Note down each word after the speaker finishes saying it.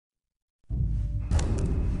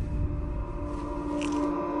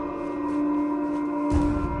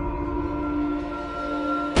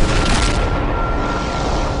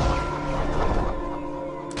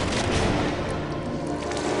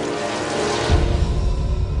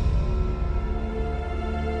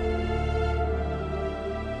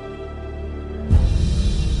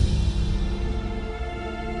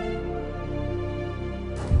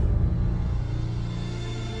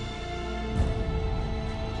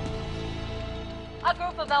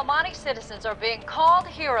group of Almonte citizens are being called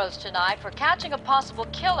heroes tonight for catching a possible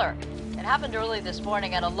killer. It happened early this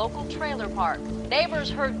morning at a local trailer park. Neighbors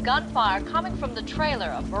heard gunfire coming from the trailer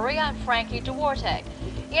of Maria and Frankie Duarte.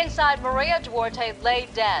 Inside, Maria Duarte lay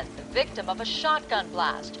dead, the victim of a shotgun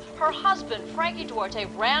blast. Her husband, Frankie Duarte,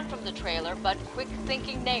 ran from the trailer, but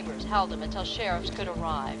quick-thinking neighbors held him until sheriffs could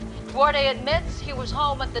arrive. Duarte admits he was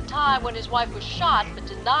home at the time when his wife was shot, but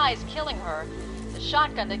denies killing her. The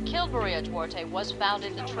shotgun that killed Maria Duarte was found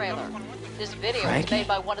in the trailer. This video was made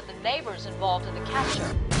by one of the neighbors involved in the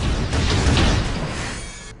capture.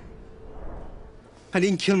 I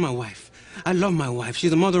didn't kill my wife. I love my wife.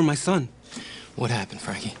 She's the mother of my son. What happened,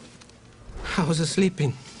 Frankie? I was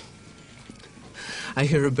sleeping. I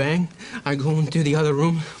hear a bang. I go into the other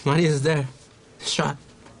room. Maria's there. Shot.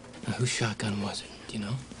 Now, whose shotgun was it? Do you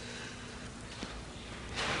know?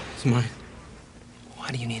 It's mine.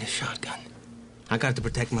 Why do you need a shotgun? I got to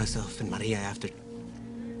protect myself and Maria after.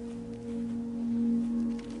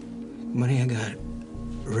 Maria got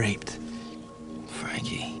raped.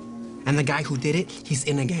 Frankie. And the guy who did it, he's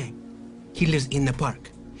in a gang. He lives in the park.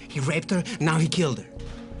 He raped her, now he killed her.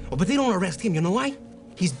 Oh, but they don't arrest him, you know why?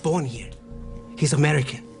 He's born here. He's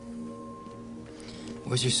American.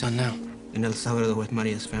 Where's your son now? In El Salvador with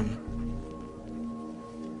Maria's family.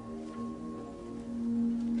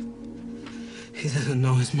 He doesn't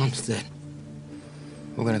know his mom's dead.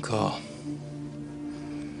 We're gonna call.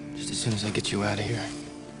 Just as soon as I get you out of here.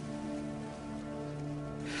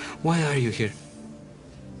 Why are you here?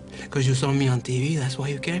 Because you saw me on TV, that's why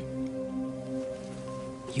you came?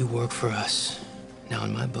 You work for us. Now,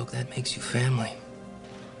 in my book, that makes you family.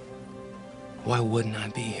 Why wouldn't I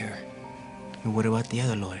be here? And what about the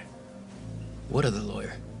other lawyer? What other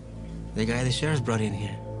lawyer? The guy the sheriff brought in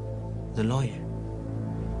here. The lawyer.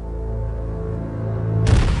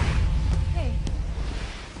 Hey.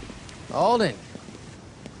 Alden.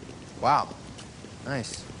 Wow.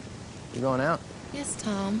 Nice. You going out? Yes,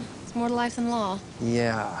 Tom. It's more to life than law.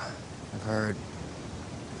 Yeah, I've heard.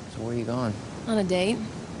 So where are you going? On a date.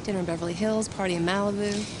 Dinner in Beverly Hills, party in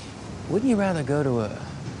Malibu. Wouldn't you rather go to a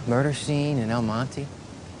murder scene in El Monte?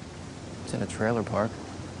 It's in a trailer park.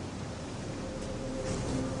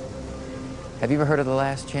 Have you ever heard of the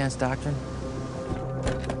last chance doctrine?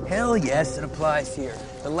 Hell yes, it applies here.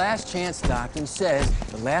 The last chance doctrine says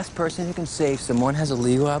the last person who can save someone has a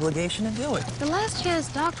legal obligation to do it. The last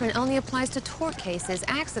chance doctrine only applies to tort cases,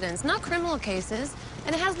 accidents, not criminal cases,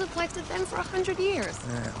 and it hasn't applied to them for 100 years.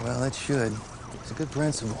 Yeah, well, it should. It's a good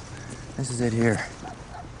principle. This is it here.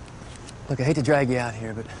 Look, I hate to drag you out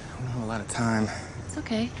here, but we don't have a lot of time. It's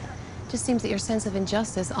okay. Just seems that your sense of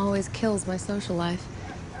injustice always kills my social life.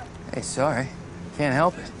 Hey, sorry. Can't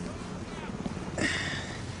help it.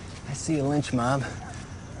 I see a lynch mob.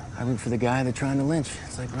 I root for the guy they're trying to lynch.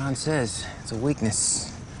 It's like Ron says, it's a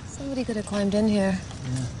weakness. Somebody could have climbed in here.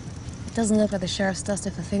 Yeah. It doesn't look like the sheriff's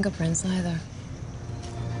dusted for fingerprints either.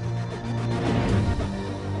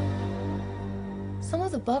 Some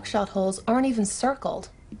of the buckshot holes aren't even circled.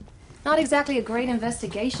 Not exactly a great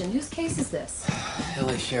investigation. Whose case is this?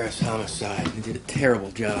 LA Sheriff's homicide. They did a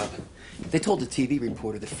terrible job. They told the TV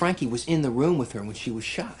reporter that Frankie was in the room with her when she was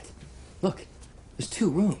shot. Look, there's 2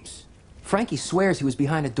 rooms. Frankie swears he was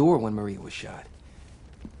behind a door when Maria was shot.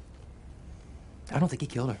 I don't think he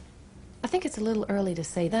killed her. I think it's a little early to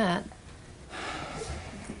say that.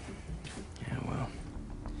 Yeah, well,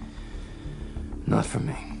 not for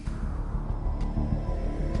me.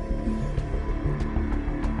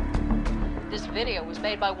 This video was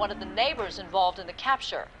made by one of the neighbors involved in the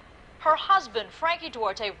capture. Her husband, Frankie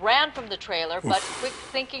Duarte, ran from the trailer, but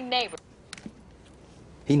quick-thinking neighbors.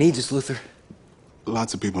 He needs us, Luther.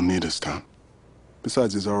 Lots of people need us, Tom.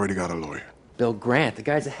 Besides, he's already got a lawyer. Bill Grant, the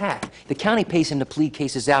guy's a hack. The county pays him to plead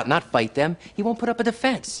cases out, not fight them. He won't put up a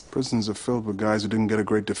defense. Prisons are filled with guys who didn't get a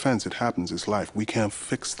great defense. It happens. It's life. We can't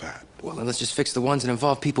fix that. Well, then let's just fix the ones that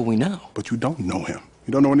involve people we know. But you don't know him.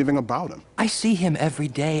 You don't know anything about him. I see him every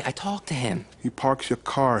day. I talk to him. He parks your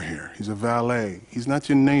car here. He's a valet. He's not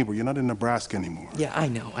your neighbor. You're not in Nebraska anymore. Yeah, I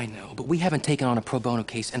know. But we haven't taken on a pro bono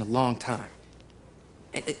case in a long time.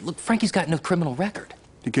 Look, Frankie's got no criminal record.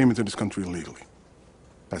 He came into this country illegally.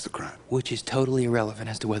 That's a crime. Which is totally irrelevant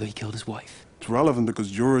as to whether he killed his wife. It's relevant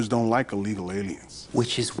because jurors don't like illegal aliens.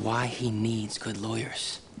 Which is why he needs good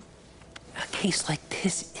lawyers. A case like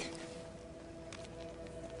this,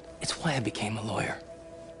 it's why I became a lawyer.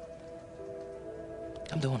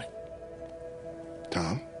 I'm doing it.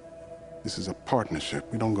 Tom, this is a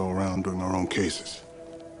partnership. We don't go around doing our own cases.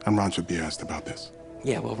 And Ron should be asked about this.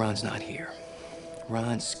 Yeah, well, Ron's not here.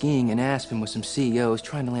 Ron's skiing in Aspen with some CEOs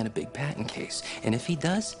trying to land a big patent case. And if he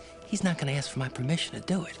does, he's not going to ask for my permission to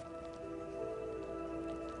do it.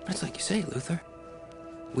 But it's like you say, Luther.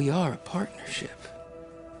 We are a partnership,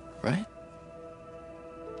 right?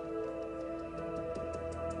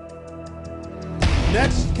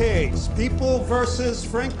 Next case, People versus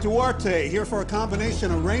Frank Duarte, here for a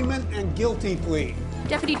combination arraignment and guilty plea.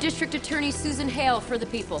 Deputy District Attorney Susan Hale for the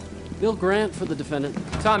people. Bill Grant for the defendant.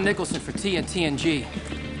 Tom Nicholson for TNT&G.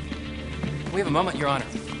 We have a moment, Your Honor.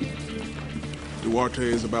 Duarte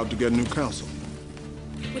is about to get new counsel.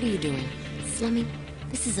 What are you doing? Slumming?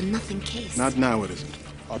 This is a nothing case. Not now, it isn't.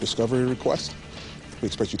 Our discovery request, we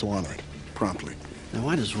expect you to honor it promptly. Now,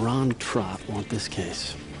 why does Ron Trott want this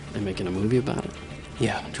case? They making a movie about it?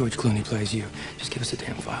 Yeah, George Clooney plays you. Just give us a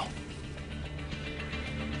damn file.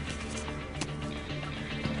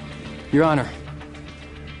 Your Honor,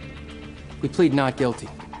 we plead not guilty.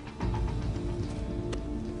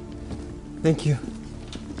 Thank you.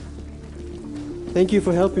 Thank you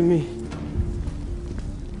for helping me.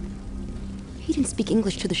 He didn't speak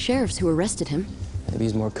English to the sheriffs who arrested him. Maybe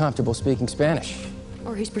he's more comfortable speaking Spanish.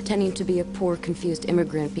 Or he's pretending to be a poor, confused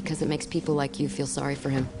immigrant because it makes people like you feel sorry for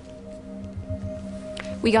him.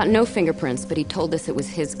 We got no fingerprints, but he told us it was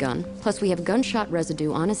his gun. Plus, we have gunshot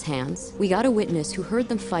residue on his hands. We got a witness who heard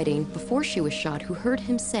them fighting before she was shot, who heard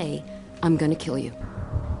him say, "I'm gonna kill you."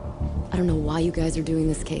 I don't know why you guys are doing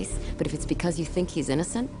this case, but if it's because you think he's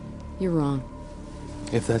innocent, you're wrong.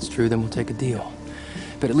 If that's true, then we'll take a deal.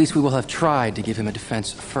 But at least we will have tried to give him a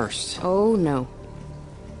defense first. Oh, no.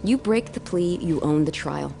 You break the plea, you own the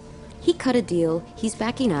trial. He cut a deal, he's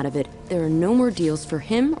backing out of it. There are no more deals for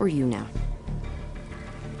him or you now.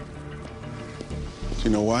 Do you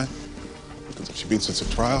know why? Because if she beats us at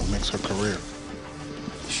trial, it makes her career.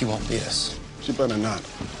 She won't beat us. She better not,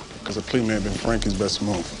 because a plea may have been Frankie's best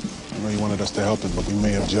move. I know you wanted us to help him, but we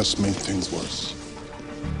may have just made things worse.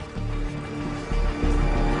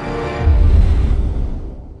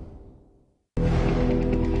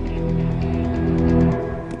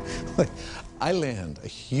 I land a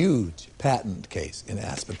huge patent case in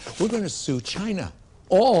Aspen. We're going to sue China,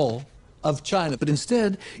 all of China. But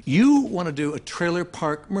instead, you want to do a trailer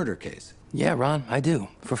park murder case. Yeah, Ron, I do.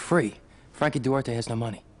 For free. Frankie Duarte has no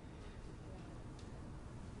money.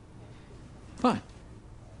 Fine.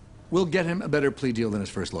 We'll get him a better plea deal than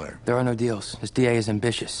his first lawyer. There are no deals. This DA is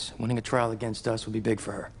ambitious. Winning a trial against us would be big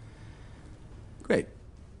for her. Great.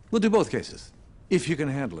 We'll do both cases, if you can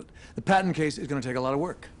handle it. The patent case is going to take a lot of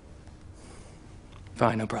work.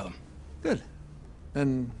 Fine, no problem. Good.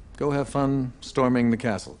 Then go have fun storming the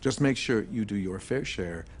castle. Just make sure you do your fair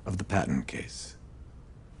share of the patent case.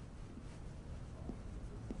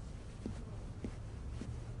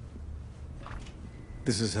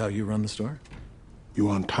 This is how you run the store? You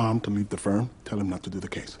want Tom to leave the firm? Tell him not to do the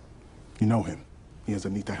case. You know him. He has a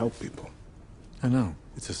need to help people. I know.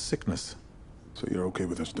 It's a sickness. So you're okay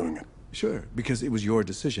with us doing it? Sure, because it was your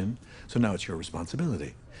decision, so now it's your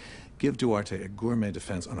responsibility. Give Duarte a gourmet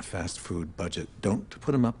defense on a fast food budget. Don't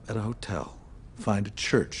put him up at a hotel. Find a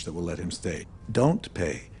church that will let him stay. Don't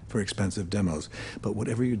pay for expensive demos. But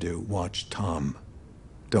whatever you do, watch Tom.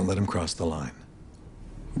 Don't let him cross the line.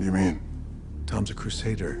 What do you mean? Tom's a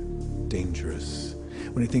crusader. Dangerous.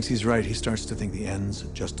 When he thinks he's right, he starts to think the ends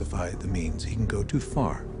justify the means. He can go too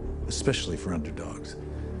far, especially for underdogs.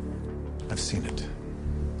 I've seen it.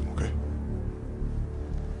 Okay.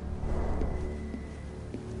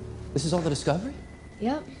 This is all the discovery?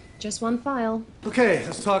 Yep, just one file. Okay,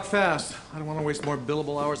 let's talk fast. I don't want to waste more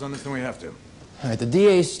billable hours on this than we have to. All right, the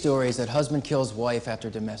DA's story is that husband kills wife after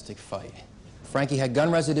domestic fight. Frankie had gun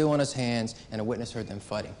residue on his hands, and a witness heard them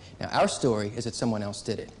fighting. Now, our story is that someone else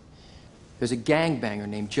did it. There's a gangbanger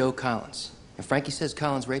named Joe Collins, and Frankie says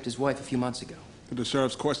Collins raped his wife a few months ago. Did the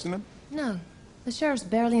sheriffs question him? No, the sheriff's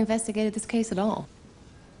barely investigated this case at all.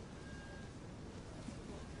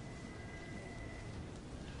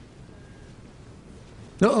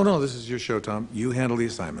 No, oh no, this is your show, Tom. You handle the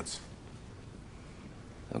assignments.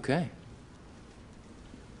 Okay.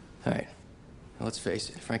 All right. Now, let's face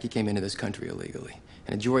it, Frankie came into this country illegally,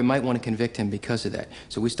 and a jury might want to convict him because of that,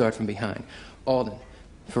 so we start from behind. Alden,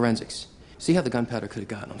 forensics. See how the gunpowder could have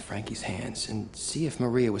gotten on Frankie's hands, and see if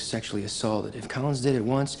Maria was sexually assaulted. If Collins did it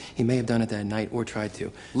once, he may have done it that night or tried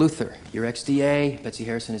to. Luther, your ex-DA, Betsy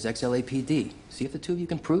Harrison is ex-LAPD. See if the two of you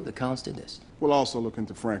can prove that Collins did this. We'll also look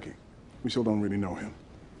into Frankie. We still don't really know him.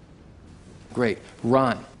 Great.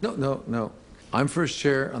 Ron. No. I'm first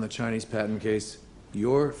chair on the Chinese patent case.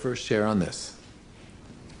 You're first chair on this.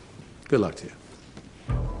 Good luck to you.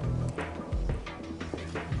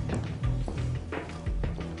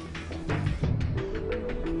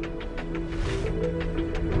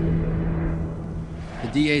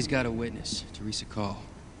 The DA's got a witness, Teresa Call.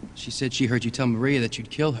 She said she heard you tell Maria that you'd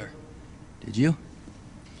kill her. Did you?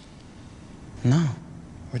 No.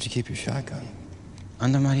 Where'd you keep your shotgun?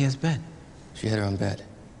 Under Maria's bed. She had her own bed.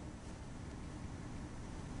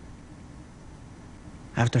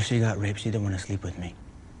 After she got raped, she didn't want to sleep with me.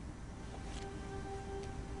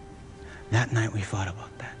 That night, we fought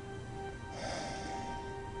about that.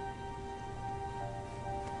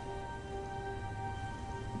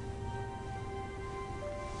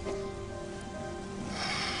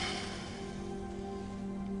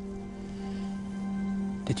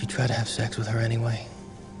 Did you try to have sex with her anyway?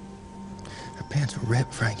 Her pants were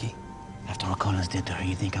ripped, Frankie. After what Collins did to her,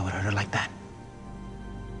 you think I would hurt her like that?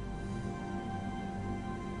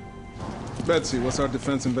 Betsy, what's our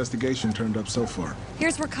defense investigation turned up so far?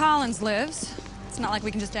 Here's where Collins lives. It's not like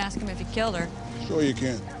we can just ask him if he killed her. Sure you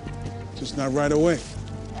can. Just not right away.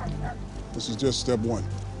 This is just step one.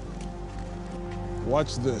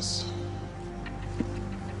 Watch this.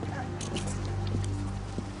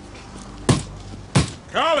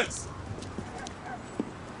 Collins!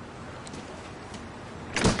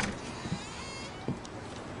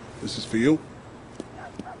 This is for you.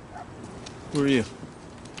 Who are you?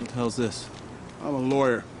 What the hell's this? I'm a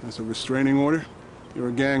lawyer. That's a restraining order. You're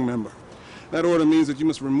a gang member. That order means that you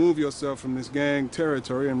must remove yourself from this gang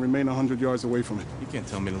territory and remain 100 yards away from it. You can't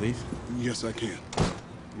tell me to leave. Yes, I can.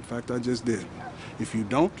 In fact, I just did. If you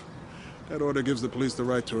don't, that order gives the police the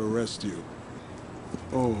right to arrest you.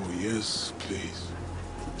 Oh, yes, please.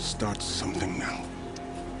 Start something now.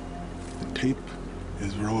 The tape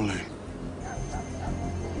is rolling.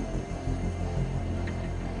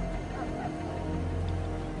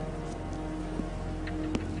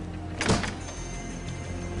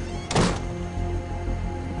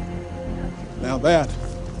 Now that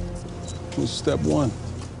was step one.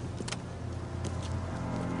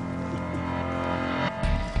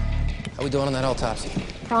 How we doing on that autopsy?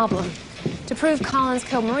 Problem. To prove Collins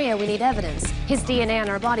killed Maria, we need evidence. His DNA on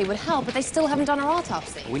her body would help, but they still haven't done her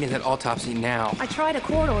autopsy. We need that autopsy now. I tried a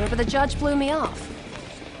court order, but the judge blew me off.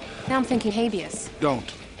 Now I'm thinking habeas. Don't.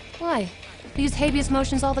 Why? We use habeas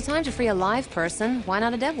motions all the time to free a live person. Why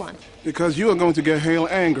not a dead one? Because you are going to get Hale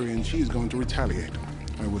angry and she's going to retaliate.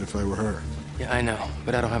 I would if I were her. Yeah, I know,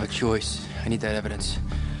 but I don't have a choice. I need that evidence.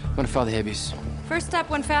 I'm gonna file the habeas. First step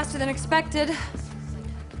went faster than expected.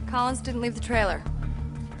 Collins didn't leave the trailer.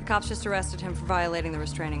 The cops just arrested him for violating the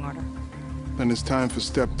restraining order. Then it's time for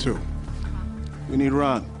step two. We need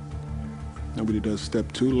Ron. Nobody does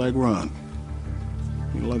step two like Ron.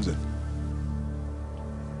 He loves it.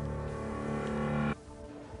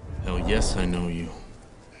 Hell yes, I know you.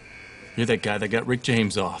 You're that guy that got Rick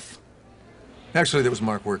James off. Actually, that was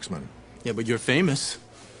Mark Worksman. Yeah, but you're famous.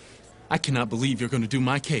 I cannot believe you're going to do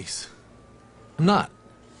my case. I'm not.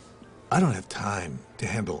 I don't have time to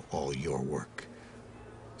handle all your work.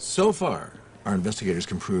 So far, our investigators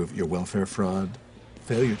can prove your welfare fraud,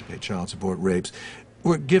 failure to pay child support, rapes.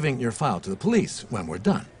 We're giving your file to the police when we're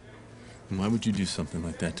done. And why would you do something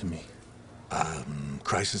like that to me?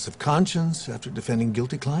 Crisis of conscience after defending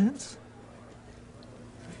guilty clients?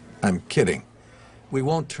 I'm kidding. We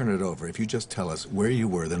won't turn it over if you just tell us where you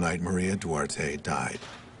were the night Maria Duarte died.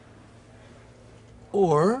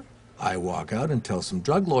 Or I walk out and tell some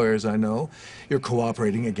drug lawyers I know you're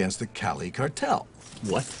cooperating against the Cali cartel.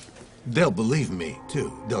 What? They'll believe me,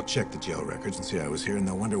 too. They'll check the jail records and see I was here, and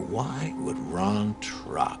they'll wonder why would Ron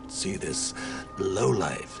Trott see this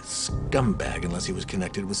lowlife scumbag unless he was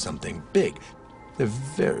connected with something big. They're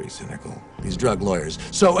very cynical, these drug lawyers.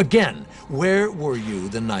 So again, where were you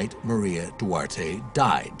the night Maria Duarte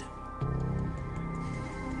died?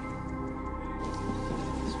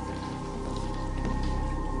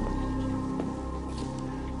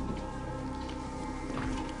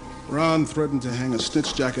 Ron threatened to hang a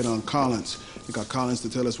stitch jacket on Collins. He got Collins to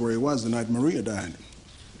tell us where he was the night Maria died.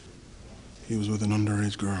 He was with an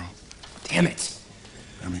underage girl. Damn it!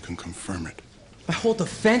 And we can confirm it. My whole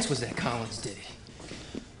defense was that Collins did it.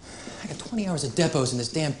 I got 20 hours of depots in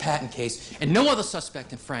this damn patent case, and no other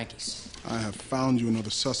suspect in Frankie's. I have found you another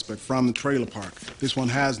suspect from the trailer park. This one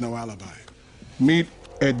has no alibi. Meet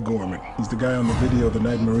Ed Gorman. He's the guy on the video the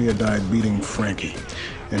night Maria died beating Frankie.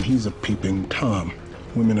 And he's a peeping Tom.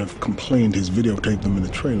 Women have complained he's videotaped them in the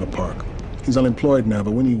trailer park. He's unemployed now,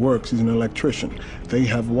 but when he works, he's an electrician. They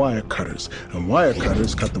have wire cutters, and wire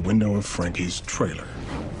cutters cut the window of Frankie's trailer.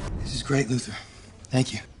 This is great, Luther.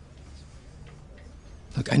 Thank you.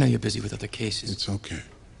 Look, I know you're busy with other cases. It's okay.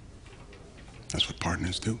 That's what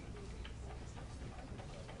partners do.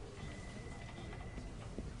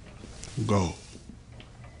 Go.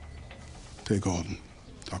 Take Alden.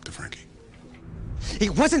 Talk to Frankie.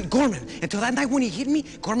 It wasn't Gorman. Until that night when he hit me,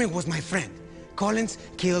 Gorman was my friend. Collins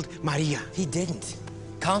killed Maria. He didn't.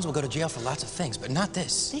 Collins will go to jail for lots of things, but not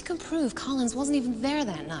this. They can prove Collins wasn't even there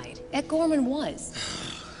that night. Ed Gorman was.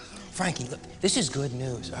 Frankie, look, this is good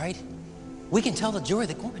news, all right? We can tell the jury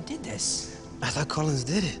that Gorman did this. I thought Collins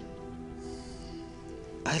did it.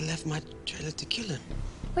 I left my trailer to kill him.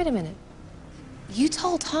 Wait a minute. You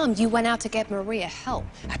told Tom you went out to get Maria help.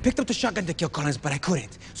 I picked up the shotgun to kill Collins, but I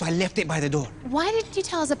couldn't, so I left it by the door. Why didn't you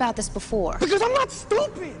tell us about this before? Because I'm not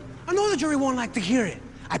stupid! I know the jury won't like to hear it.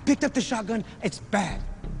 I picked up the shotgun, it's bad.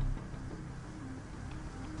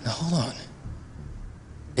 Now, hold on.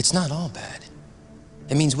 It's not all bad.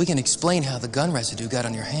 It means we can explain how the gun residue got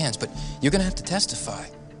on your hands, but you're gonna have to testify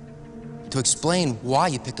to explain why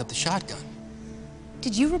you picked up the shotgun.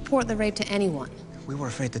 Did you report the rape to anyone? We were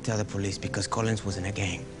afraid to tell the police because Collins was in a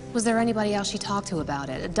gang. Was there anybody else she talked to about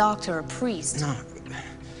it? A doctor, a priest? No,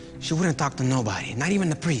 she wouldn't talk to nobody, not even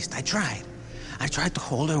the priest. I tried. I tried to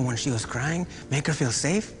hold her when she was crying, make her feel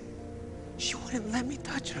safe. She wouldn't let me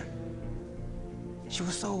touch her. She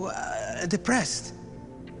was so depressed.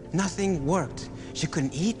 Nothing worked. She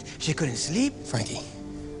couldn't eat, she couldn't sleep. Frankie,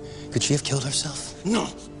 could she have killed herself? No,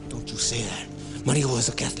 don't you say that. Maria was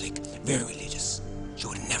a Catholic, very religious. She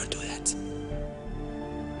would never do that.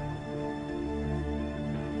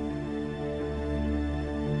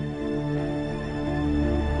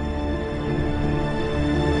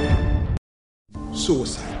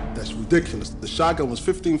 Suicide. That's ridiculous. The shotgun was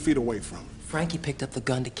 15 feet away from her. Frankie picked up the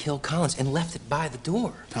gun to kill Collins and left it by the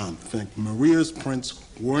door. Tom, think. Maria's prints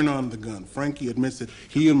weren't on the gun. Frankie admits that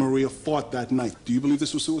he and Maria fought that night. Do you believe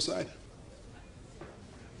this was suicide?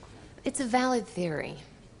 It's a valid theory.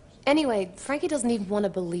 Anyway, Frankie doesn't even want to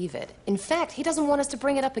believe it. In fact, he doesn't want us to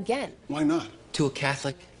bring it up again. Why not? To a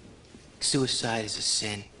Catholic, suicide is a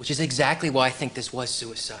sin, which is exactly why I think this was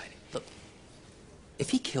suicide. Look, if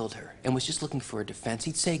he killed her and was just looking for a defense,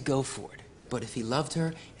 he'd say go for it. But if he loved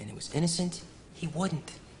her and it was innocent, he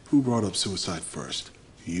wouldn't. Who brought up suicide first?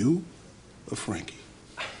 You or Frankie?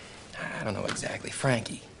 I don't know exactly.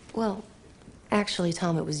 Frankie. Well, actually,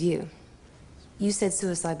 Tom, it was you. You said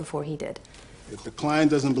suicide before he did. If the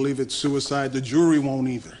client doesn't believe it's suicide, the jury won't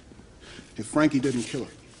either. If Frankie didn't kill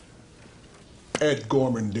her, Ed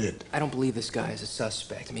Gorman did. I don't believe this guy is a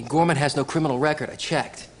suspect. I mean, Gorman has no criminal record. I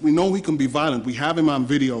checked. We know he can be violent. We have him on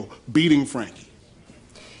video beating Frankie.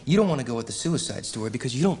 You don't want to go with the suicide story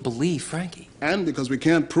because you don't believe Frankie. And because we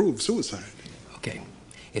can't prove suicide. Okay.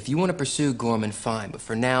 If you want to pursue Gorman, fine. But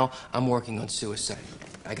for now, I'm working on suicide.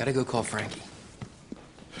 I gotta go call Frankie.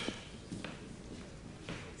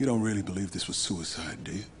 You don't really believe this was suicide,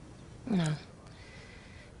 do you? No.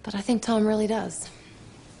 But I think Tom really does.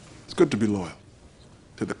 It's good to be loyal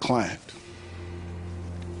to the client.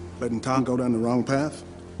 Letting Tom go down the wrong path?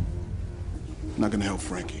 Not gonna help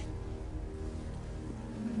Frankie.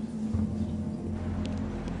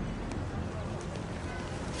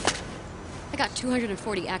 I got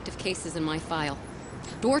 240 active cases in my file.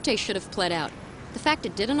 Duarte should have pled out. The fact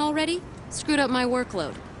it didn't already screwed up my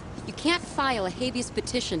workload. You can't file a habeas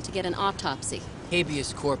petition to get an autopsy.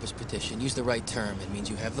 Habeas corpus petition. Use the right term. It means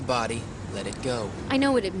you have the body, let it go. I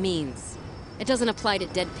know what it means. It doesn't apply to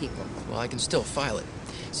dead people. Well, I can still file it.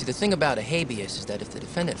 See, the thing about a habeas is that if the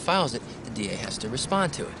defendant files it, the DA has to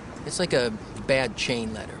respond to it. It's like a bad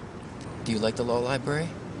chain letter. Do you like the law library?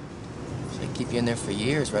 I keep you in there for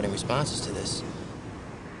years writing responses to this.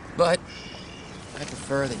 But I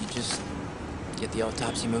prefer that you just get the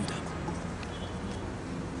autopsy moved up.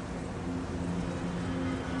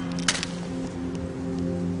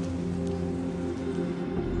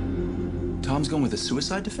 Tom's going with a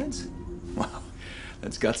suicide defense? Wow,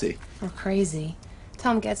 that's gutsy. Or crazy.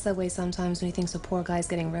 Tom gets that way sometimes when he thinks a poor guy's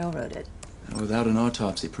getting railroaded. Without an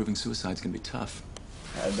autopsy, proving suicide's gonna be tough.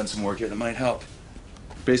 I've done some work here that might help.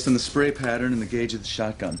 Based on the spray pattern and the gauge of the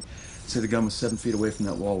shotgun, I'd say the gun was 7 feet away from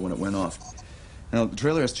that wall when it went off. Now, the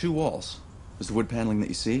trailer has 2 walls. There's the wood paneling that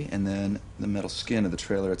you see, and then the metal skin of the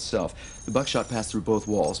trailer itself. The buckshot passed through both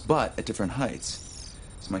walls, but at different heights.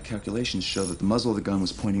 So my calculations show that the muzzle of the gun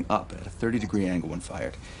was pointing up at a 30-degree angle when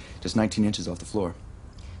fired, just 19 inches off the floor.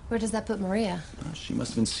 Where does that put Maria? She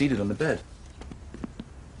must have been seated on the bed.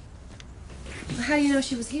 How do you know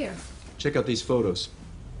she was here? Check out these photos.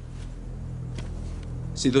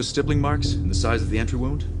 See those stippling marks and the size of the entry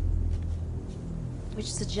wound?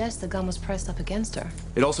 Which suggests the gun was pressed up against her.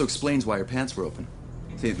 It also explains why her pants were open.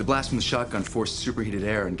 See, the blast from the shotgun forced superheated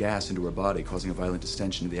air and gas into her body, causing a violent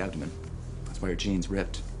distension to the abdomen. That's why her jeans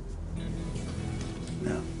ripped.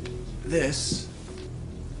 Now, this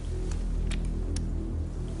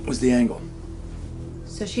was the angle.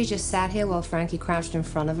 So she just sat here while Frankie crouched in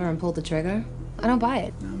front of her and pulled the trigger? I don't buy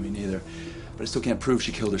it. No, me neither. But I still can't prove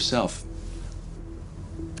she killed herself.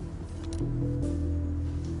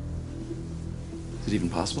 Is it even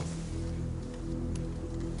possible?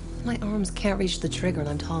 My arms can't reach the trigger and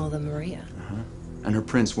I'm taller than Maria. And her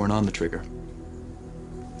prints weren't on the trigger.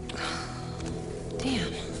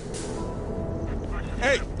 Damn.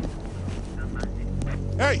 Hey!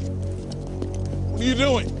 Hey! What are you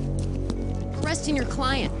doing? Arresting your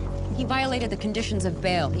client. He violated the conditions of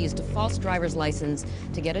bail. He used a false driver's license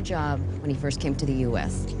to get a job when he first came to the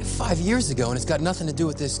U.S. 5 years ago, and it's got nothing to do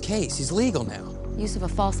with this case. He's legal now. Use of a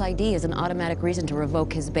false ID is an automatic reason to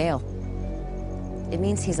revoke his bail. It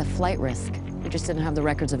means he's a flight risk. We just didn't have the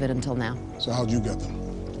records of it until now. So how'd you get them?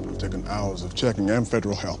 It would have taken hours of checking and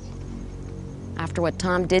federal help. After what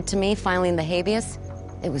Tom did to me, filing the habeas,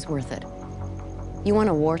 it was worth it. You want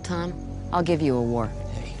a war, Tom? I'll give you a war.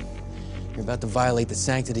 Hey, you're about to violate the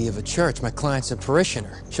sanctity of a church. My client's a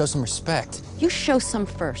parishioner. Show some respect. You show some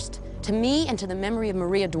first. To me and to the memory of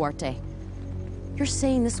Maria Duarte. You're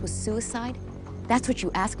saying this was suicide? That's what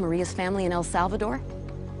you asked Maria's family in El Salvador?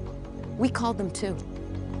 We called them too.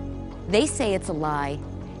 They say it's a lie.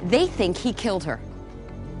 They think he killed her.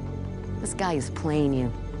 This guy is playing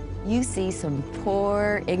you. You see some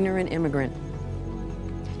poor, ignorant immigrant.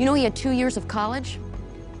 You know he had 2 years of college?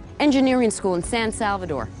 Engineering school in San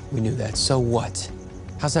Salvador. We knew that. So what?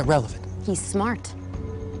 How's that relevant? He's smart.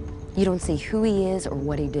 You don't see who he is or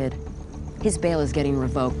what he did. His bail is getting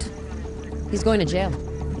revoked. He's going to jail.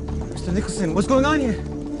 Mr. Nicholson, what's going on here?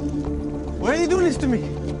 Why are you doing this to me?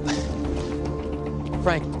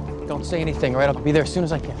 Frank, don't say anything, all right? I'll be there as soon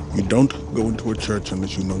as I can. You don't go into a church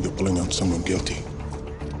unless you know you're pulling on someone guilty.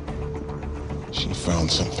 She found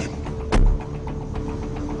something.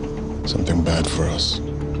 Something bad for us.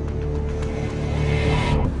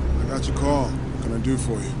 I got your call. What can I do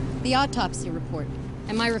for you? The autopsy report.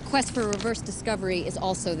 And my request for reverse discovery is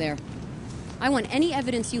also there. I want any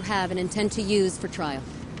evidence you have and intend to use for trial.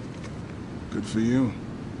 Good for you.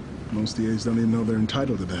 Most DAs don't even know they're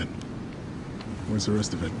entitled to that. Where's the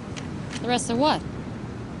rest of it? The rest of what?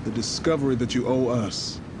 The discovery that you owe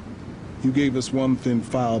us. You gave us one thin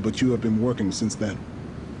file, but you have been working since then.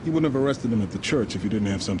 You wouldn't have arrested him at the church if you didn't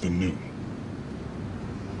have something new.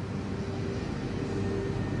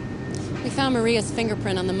 We found Maria's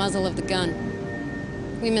fingerprint on the muzzle of the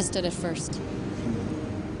gun. We missed it at first.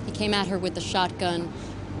 He came at her with the shotgun,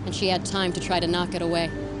 and she had time to try to knock it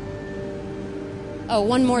away. Oh,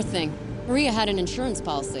 one more thing. Maria had an insurance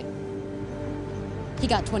policy. He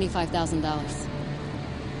got $25,000.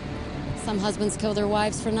 Some husbands kill their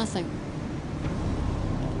wives for nothing.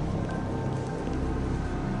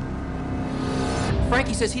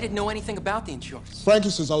 Frankie says he didn't know anything about the insurance. Frankie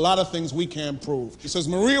says a lot of things we can't prove. He says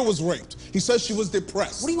Maria was raped. He says she was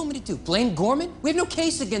depressed. What do you want me to do? Blame Gorman? We have no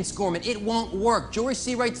case against Gorman. It won't work. Juries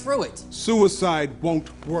see right through it. Suicide won't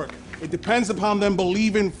work. It depends upon them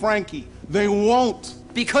believing Frankie. They won't.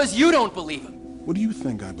 Because you don't believe him. What do you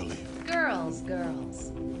think I believe? Girls.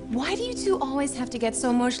 Why do you two always have to get so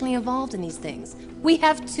emotionally involved in these things? We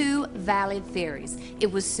have two valid theories.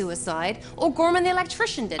 It was suicide, or Gorman the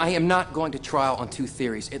electrician did it. I am not going to trial on two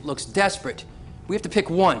theories. It looks desperate. We have to pick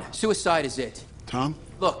one. Suicide is it. Tom?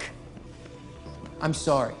 Look, I'm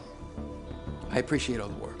sorry. I appreciate all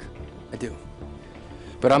the work. I do.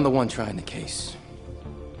 But I'm the one trying the case.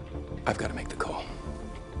 I've got to make the call.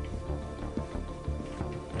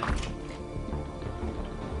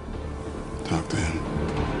 Talk to him.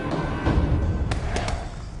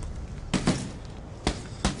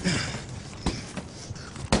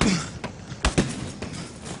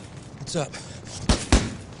 What's up?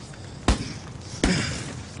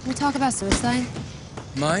 Can we talk about suicide?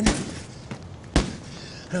 Mine?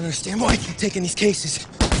 I don't understand why I keep taking these cases.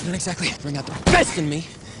 They don't exactly bring out the best in me.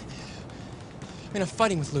 I mean, I'm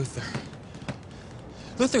fighting with Luther.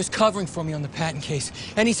 Luther's covering for me on the patent case,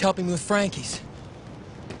 and he's helping me with Frankie's.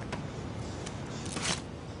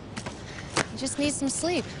 You just need some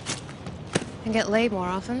sleep. And get laid more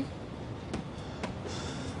often.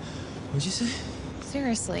 What'd you say?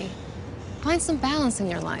 Seriously. Find some balance in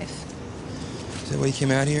your life. Is that why you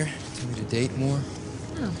came out here? Tell me to date more?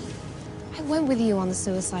 No. I went with you on the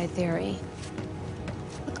suicide theory.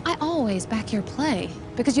 Look, I always back your play,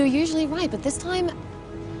 because you're usually right, but this time,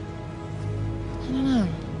 I don't know.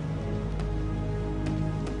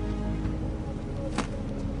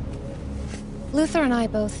 Luther and I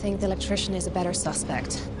both think the electrician is a better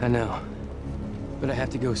suspect. I know. But I have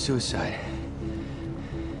to go with suicide.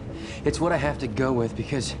 It's what I have to go with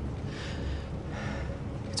because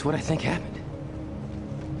it's what I think happened.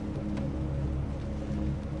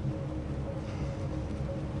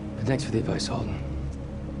 And thanks for the advice, Alden.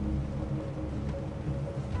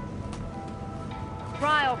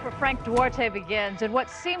 Trial trial for Frank Duarte begins, and what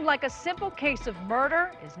seemed like a simple case of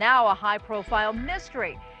murder is now a high-profile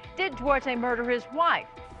mystery. Did Duarte murder his wife?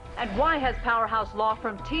 And why has powerhouse law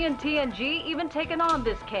firm TNT&G even taken on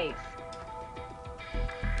this case?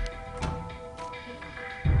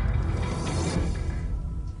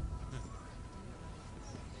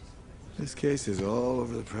 This case is all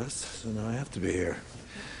over the press, so now I have to be here.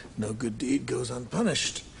 No good deed goes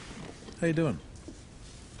unpunished. How you doing?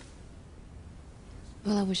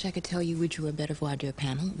 Well, I wish I could tell you we drew a better voir dire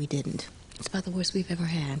panel. We didn't. It's about the worst we've ever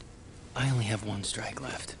had. I only have one strike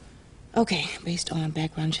left. Okay, based on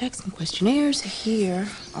background checks and questionnaires, here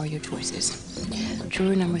are your choices.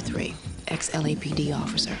 Juror number 3, ex-LAPD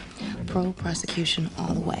officer. Pro-prosecution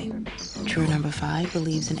all the way. Juror number 5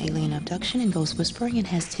 believes in alien abduction and ghost whispering and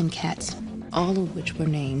has 10 cats, all of which were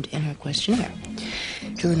named in her questionnaire.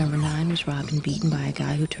 Juror number 9 was robbed and beaten by a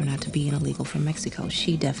guy who turned out to be an illegal from Mexico.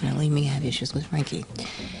 She definitely may have issues with Frankie.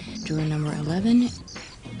 Juror number 11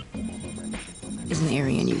 is an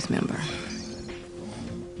Aryan Youth member.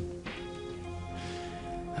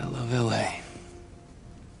 I love LA.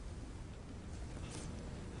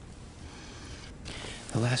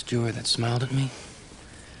 The last juror that smiled at me,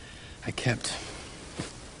 I kept,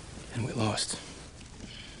 and we lost.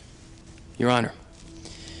 Your Honor,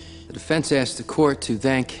 the defense asked the court to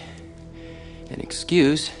thank and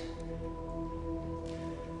excuse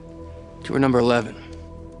juror number 11.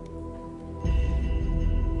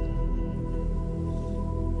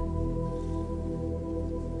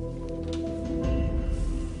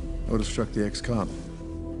 I would have struck the ex-cop.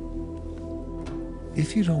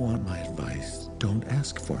 If you don't want my advice, don't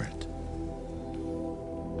ask for it.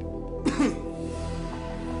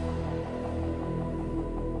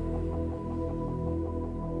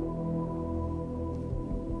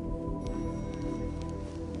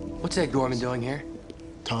 What's Ed Gorman doing here?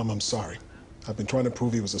 Tom, I'm sorry. I've been trying to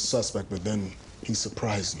prove he was a suspect, but then he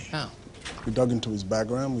surprised me. How? We dug into his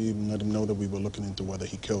background. We even let him know that we were looking into whether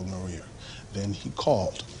he killed Maria. Then he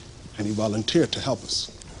called, and he volunteered to help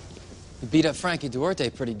us. You beat up Frankie Duarte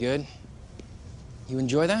pretty good. You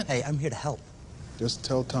enjoy that? Hey, I'm here to help. Just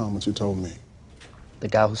tell Tom what you told me. The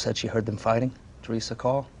gal who said she heard them fighting, Teresa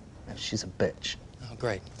Call, she's a bitch. Oh,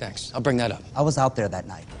 great. Thanks. I'll bring that up. I was out there that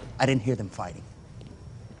night. I didn't hear them fighting.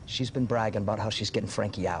 She's been bragging about how she's getting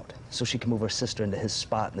Frankie out so she can move her sister into his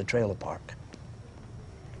spot in the trailer park.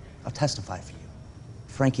 I'll testify for you.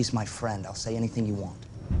 Frankie's my friend. I'll say anything you want.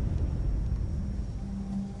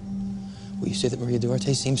 Will you say that Maria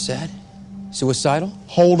Duarte seems sad? Suicidal?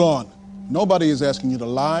 Hold on. Nobody is asking you to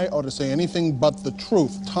lie or to say anything but the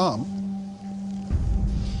truth, Tom.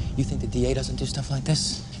 You think the DA doesn't do stuff like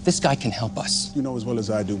this? This guy can help us. You know as well as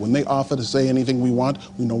I do, when they offer to say anything we want,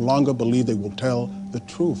 we no longer believe they will tell the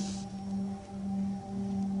truth.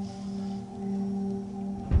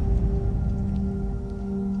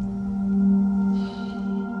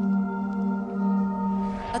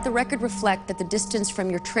 Let the record reflect that the distance from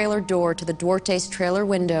your trailer door to the Duarte's trailer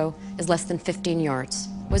window is less than 15 yards.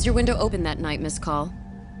 Was your window open that night, Miss Call?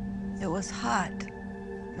 It was hot.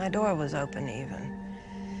 My door was open even.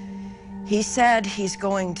 He said he's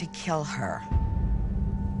going to kill her.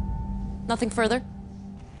 Nothing further?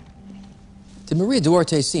 Did Maria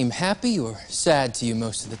Duarte seem happy or sad to you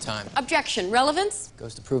most of the time? Objection. Relevance?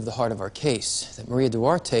 Goes to prove the heart of our case, that Maria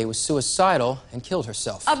Duarte was suicidal and killed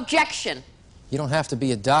herself. Objection. You don't have to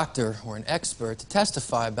be a doctor or an expert to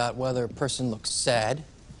testify about whether a person looks sad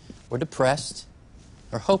or depressed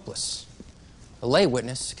or hopeless. A lay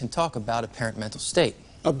witness can talk about apparent mental state.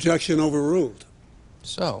 Objection overruled.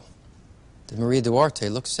 So, did Maria Duarte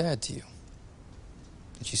look sad to you?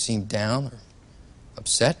 Did she seem down or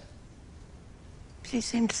upset? She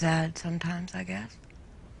seemed sad sometimes, I guess.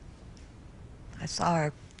 I saw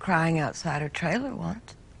her crying outside her trailer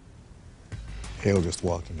once. Hale just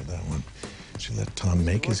walked into that one. She let Tom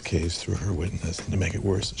make his case through her witness, and to make it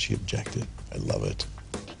worse, she objected. I love it.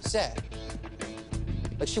 Sad.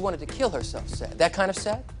 Like she wanted to kill herself sad. That kind of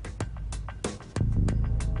sad?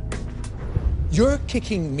 You're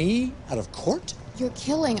kicking me out of court? You're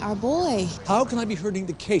killing our boy. How can I be hurting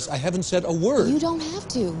the case? I haven't said a word. You don't have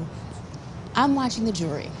to. I'm watching the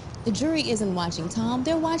jury. The jury isn't watching Tom,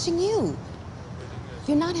 they're watching you.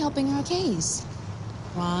 You're not helping our case.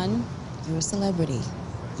 Ron, you're a celebrity.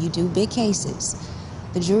 You do big cases.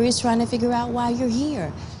 The jury is trying to figure out why you're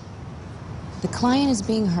here. The client is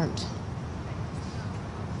being hurt.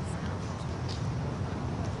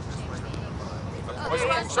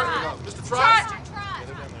 Mr. Trot!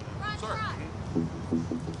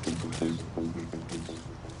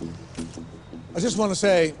 I just want to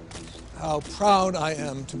say how proud I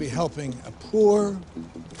am to be helping a poor,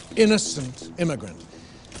 innocent immigrant.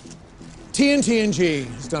 TNG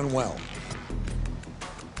has done well.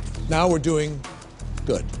 Now we're doing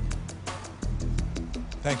good.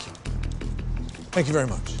 Thank you. Thank you very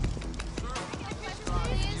much.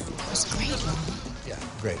 That's great, Ron. Yeah,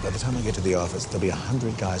 great. By the time I get to the office, there'll be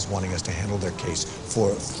 100 guys wanting us to handle their case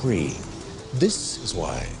for free. This is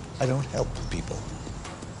why I don't help people.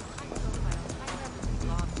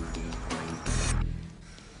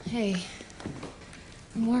 Hey,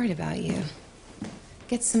 I'm worried about you.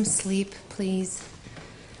 Get some sleep, please.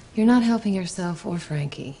 You're not helping yourself or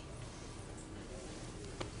Frankie.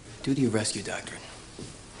 Duty of rescue doctrine.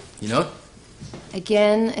 You know it?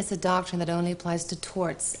 Again, it's a doctrine that only applies to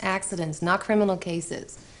torts, accidents, not criminal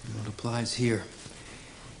cases. Well, it applies here.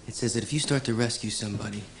 It says that if you start to rescue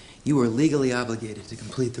somebody, you are legally obligated to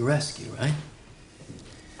complete the rescue, right?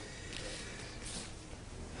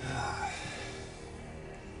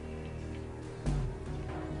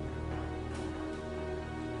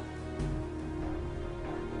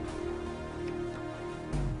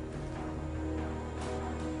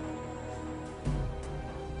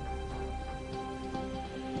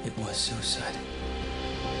 It was suicide.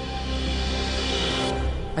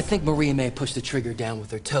 I think Maria may have pushed the trigger down with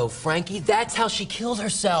her toe. Frankie, that's how she killed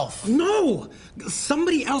herself. No!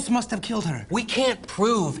 Somebody else must have killed her. We can't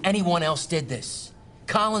prove anyone else did this.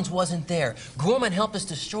 Collins wasn't there. Gorman helped us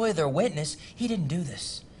destroy their witness. He didn't do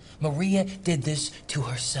this. Maria did this to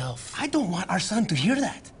herself. I don't want our son to hear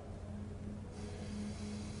that.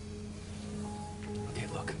 Okay,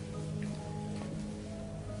 look.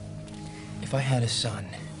 If I had a son...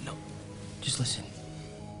 No, just listen.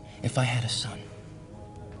 If I had a son,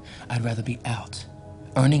 I'd rather be out,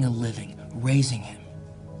 earning a living, raising him,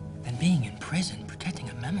 than being in prison, protecting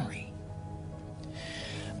a memory.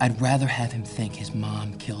 I'd rather have him think his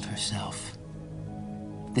mom killed herself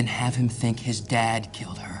than have him think his dad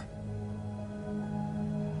killed her.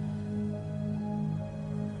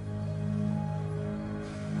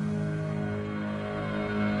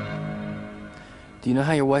 Do you know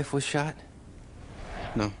how your wife was shot?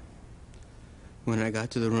 No. When I got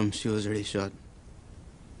to the room, she was already shot.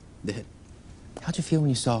 Dead. How'd you feel when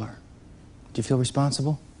you saw her? Did you feel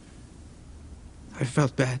responsible? I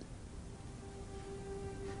felt bad.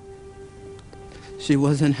 She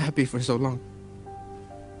wasn't happy for so long.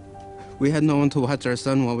 We had no one to watch our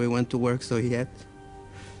son while we went to work, so he had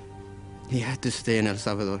to stay in El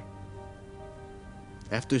Salvador.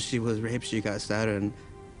 After she was raped, she got sadder, and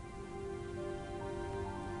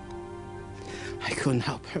I couldn't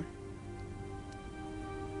help her.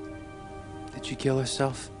 Did she kill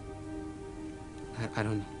herself? I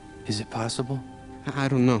don't know. Is it possible? I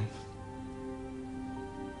don't know.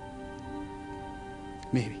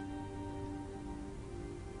 Maybe.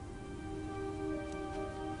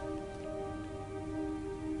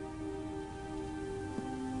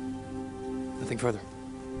 Nothing further.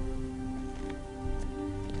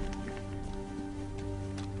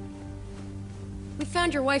 We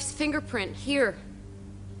found your wife's fingerprint here.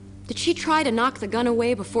 Did she try to knock the gun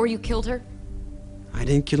away before you killed her? I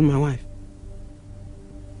didn't kill my wife.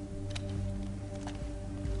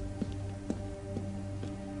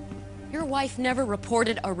 Your wife never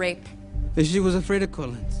reported a rape. She was afraid of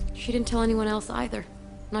Collins. She didn't tell anyone else either.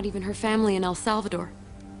 Not even her family in El Salvador.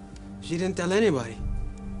 She didn't tell anybody.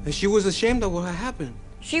 And she was ashamed of what had happened.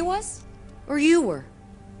 She was? Or you were?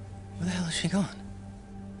 Where the hell is she gone?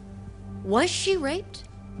 Was she raped?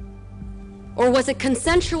 Or was it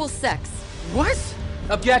consensual sex? What?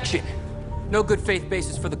 Objection. No good faith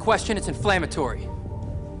basis for the question. It's inflammatory.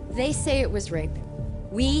 They say it was rape.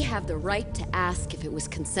 We have the right to ask if it was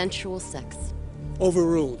consensual sex.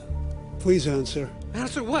 Overruled. Please answer.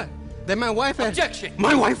 Answer what? That my wife had... Objection!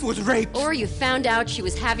 My wife was raped! Or you found out she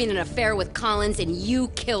was having an affair with Collins and you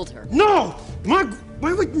killed her. No! My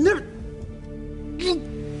wife never... You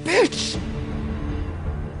bitch!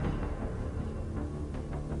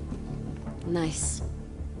 Nice.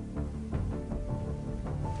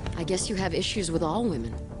 I guess you have issues with all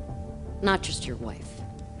women, not just your wife.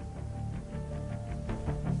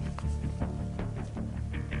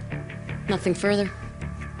 Nothing further?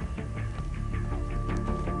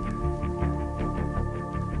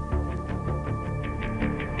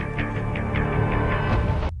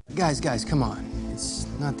 Guys, come on. It's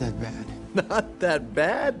not that bad. Not that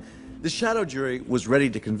bad? The shadow jury was ready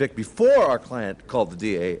to convict before our client called the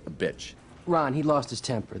DA a bitch. Ron, he lost his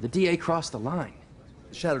temper. The DA crossed the line.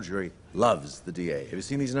 The shadow jury loves the DA. Have you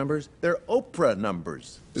seen these numbers? They're Oprah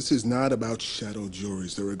numbers. This is not about shadow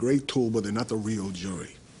juries. They're a great tool, but they're not the real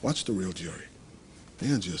jury. Watch the real jury.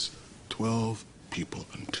 They are just 12 people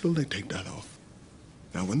until they take that oath.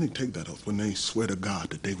 Now, when they take that oath, when they swear to God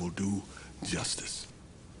that they will do justice,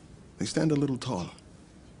 They stand a little taller.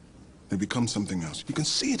 They become something else. You can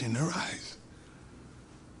see it in their eyes.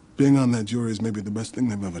 Being on that jury is maybe the best thing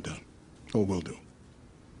they've ever done, or will do.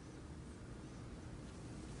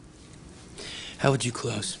 How would you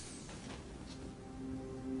close?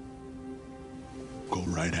 Go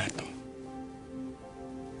right at them.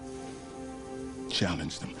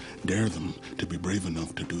 Challenge them. Dare them to be brave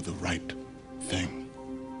enough to do the right thing.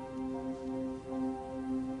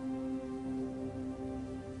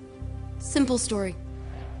 Simple story.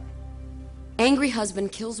 Angry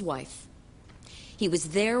husband kills wife. He was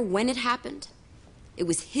there when it happened. It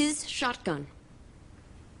was his shotgun.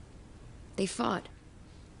 They fought.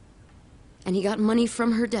 And he got money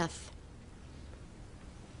from her death.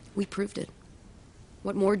 We proved it.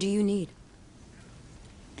 What more do you need?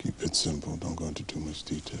 Keep it simple. Don't go into too much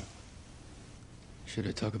detail. Should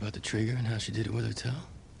I talk about the trigger and how she did it with her toe?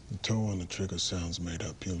 The toe on the trigger sounds made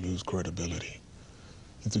up. You'll lose credibility.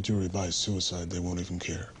 If the jury buys suicide, they won't even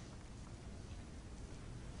care.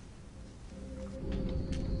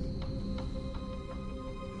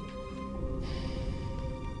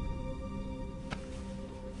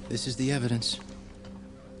 This is the evidence.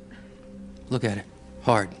 Look at it.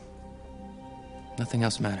 Hard. Nothing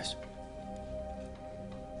else matters.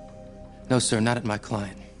 No, sir, not at my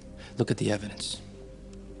client. Look at the evidence.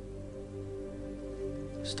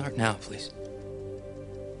 Start now, please.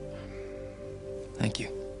 Thank you.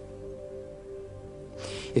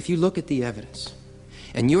 If you look at the evidence,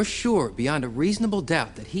 and you're sure beyond a reasonable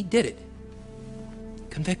doubt that he did it,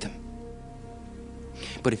 convict him.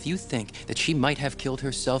 But if you think that she might have killed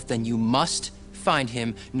herself, then you must find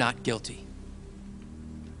him not guilty.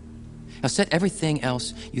 Now set everything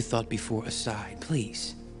else you thought before aside,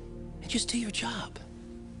 please, and just do your job.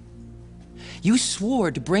 You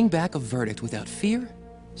swore to bring back a verdict without fear,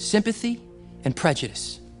 sympathy, and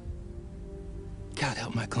prejudice. God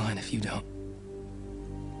help my client if you don't.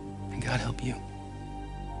 And God help you.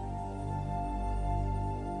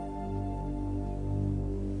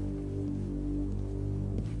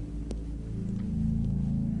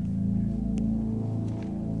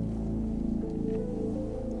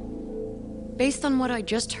 Based on what I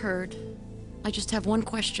just heard, I just have one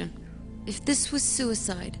question. If this was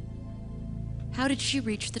suicide, how did she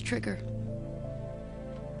reach the trigger?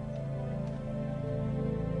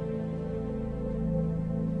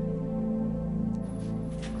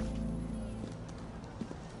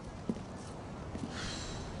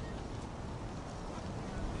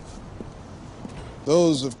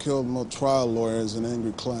 Those have killed more trial lawyers and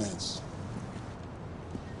angry clients.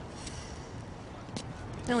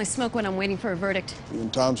 I only smoke when I'm waiting for a verdict. You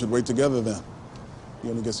and Tom should wait together then. He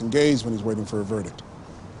only gets engaged when he's waiting for a verdict.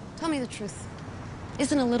 Tell me the truth.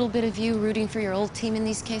 Isn't a little bit of you rooting for your old team in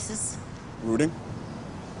these cases? Rooting?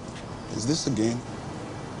 Is this a game?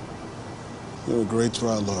 You're a great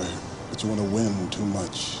trial lawyer, but you want to win too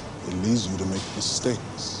much. It leads you to make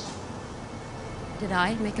mistakes. Did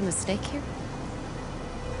I make a mistake here?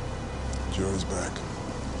 Jury's back.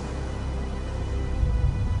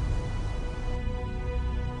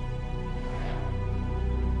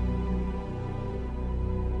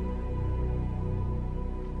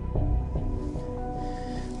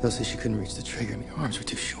 They'll say she couldn't reach the trigger. Her arms were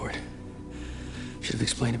too short. Should have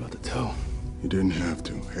explained about the toe. You didn't have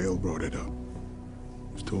to. Hale brought it up.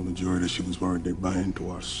 She told the jury that she was worried they'd buy into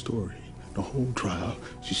our story. The whole trial,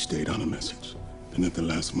 she stayed on a message. Then at the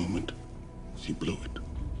last moment, she blew it.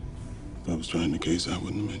 If I was trying the case, I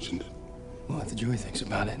wouldn't have mentioned it. Well, if the jury thinks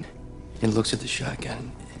about it and looks at the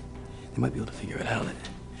shotgun, they might be able to figure it out.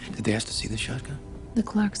 Did they ask to see the shotgun? The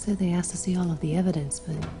clerk said they asked to see all of the evidence,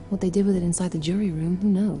 but what they did with it inside the jury room, who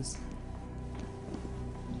knows?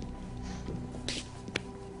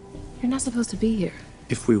 You're not supposed to be here.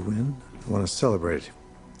 If we win, I want to celebrate.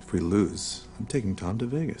 If we lose, I'm taking Tom to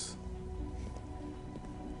Vegas.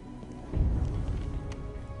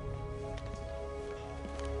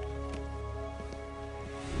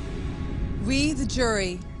 We, the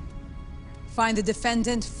jury, find the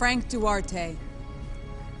defendant, Frank Duarte,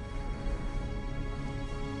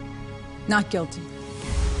 not guilty.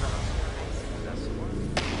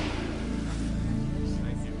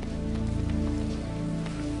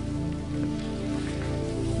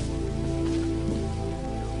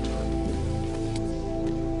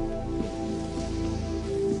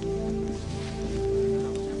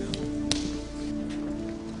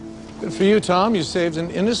 Good for you, Tom. You saved an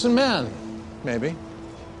innocent man. Maybe.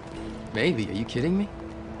 Maybe? Are you kidding me?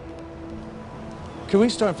 Can we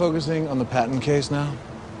start focusing on the patent case now?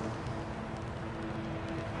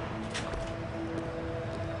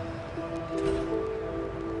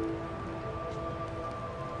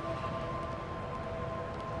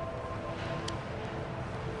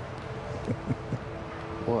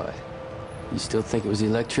 What? You still think it was the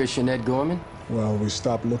electrician Ed Gorman? Well, we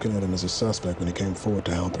stopped looking at him as a suspect when he came forward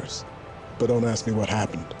to help us. But don't ask me what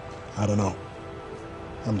happened. I don't know.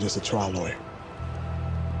 I'm just a trial lawyer.